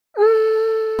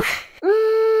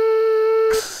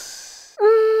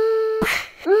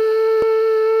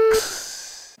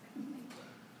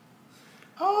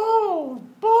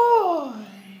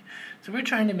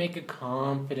trying to make a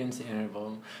confidence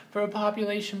interval for a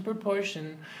population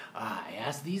proportion. I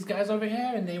asked these guys over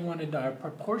here, and they wanted our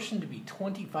proportion to be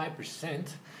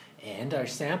 25%, and our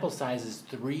sample size is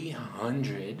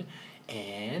 300,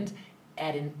 and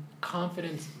at a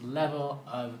confidence level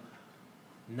of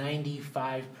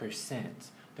 95%.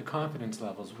 The confidence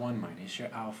level is 1 minus your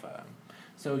alpha.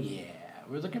 So yeah,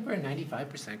 we're looking for a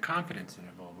 95% confidence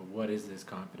interval. But what is this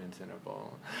confidence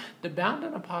interval? The bound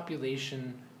on a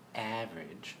population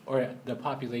average, or the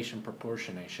population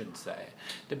proportion, I should say.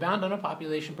 The bound on a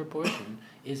population proportion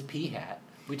is p hat,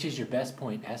 which is your best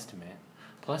point estimate,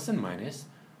 plus and minus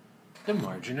the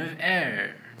margin of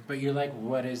error. But you're like,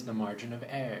 what is the margin of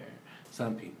error?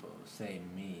 Some people say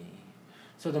me.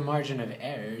 So the margin of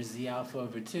error is z alpha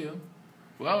over 2.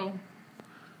 Whoa.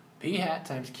 P hat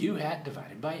times q hat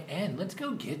divided by n. Let's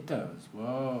go get those.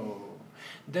 Whoa.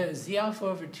 The z alpha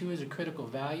over 2 is a critical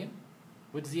value.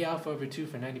 What's z alpha over 2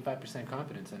 for 95%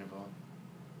 confidence interval?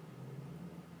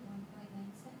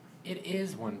 1.96. It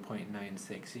is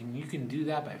 1.96, and you can do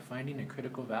that by finding a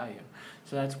critical value.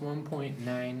 So that's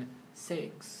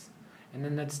 1.96, and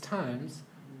then that's times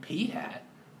p hat,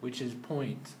 which is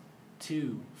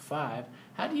 0.25.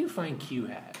 How do you find q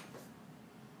hat?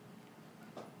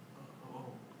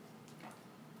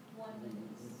 1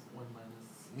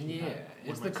 minus. Yeah,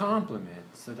 it's the complement,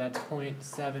 so that's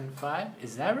 0.75.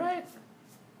 Is that right?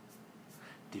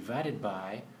 Divided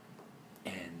by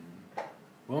n.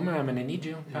 Wilmer, I'm going to need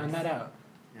you. Find that out.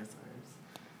 Yes, I is.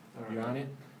 You're on it?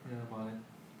 Yeah, I'm on it.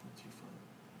 Not too fun.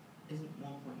 Isn't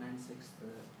 1.96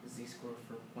 the z-score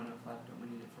for 0.05? Don't we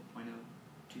need it for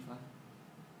 0.025?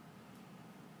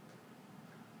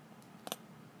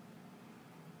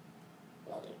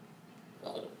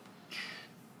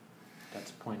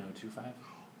 That's 0.025. What is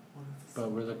this?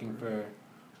 But we're looking for,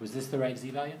 was this the right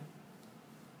z value?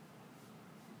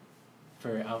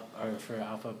 For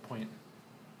alpha point, I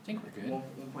think we're good.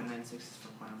 1.96 is for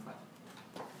 0.05.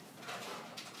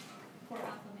 For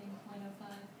alpha being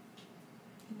 0.05,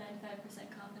 95%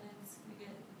 confidence, we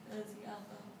get a z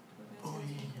alpha. Oh,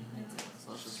 yeah.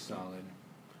 So it's just Solid.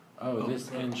 Oh, this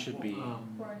n should be,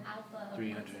 For an alpha of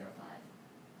 300. 0.05.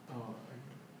 Oh,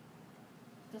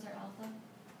 Those are alpha?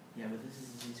 Yeah, but this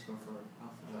is the z-score for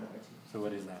alpha divided by 2. so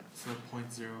what is that? so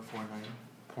 0.049.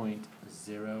 0.049?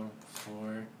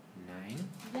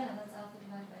 Yeah, that's alpha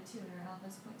divided by 2, and our alpha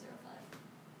is 0.05.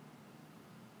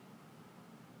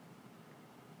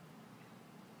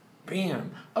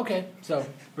 Bam! Okay, so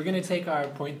we're going to take our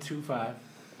 0.25,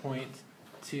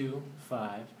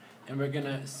 and we're going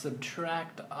to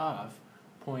subtract off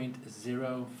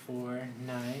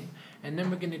 0.049, and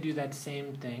then we're going to do that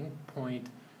same thing,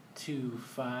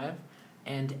 0.25,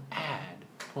 and add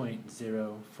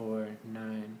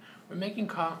 0.049. We're making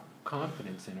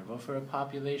confidence interval for a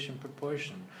population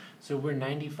proportion, so we're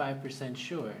 95%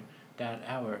 sure that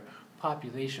our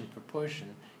population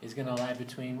proportion is going to lie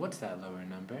between, what's that lower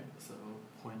number? So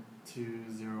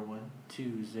 0.201.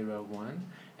 201,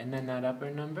 and then that upper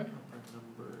number?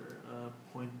 Upper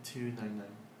number 0.299.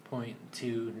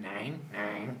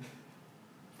 0.299.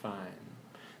 Fine.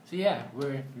 So yeah,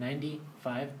 we're 95%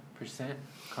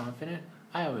 confident.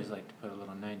 I always like to put a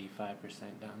little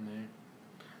 95% down there,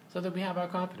 so that we have our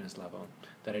confidence level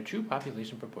that a true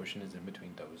population proportion is in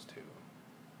between those two.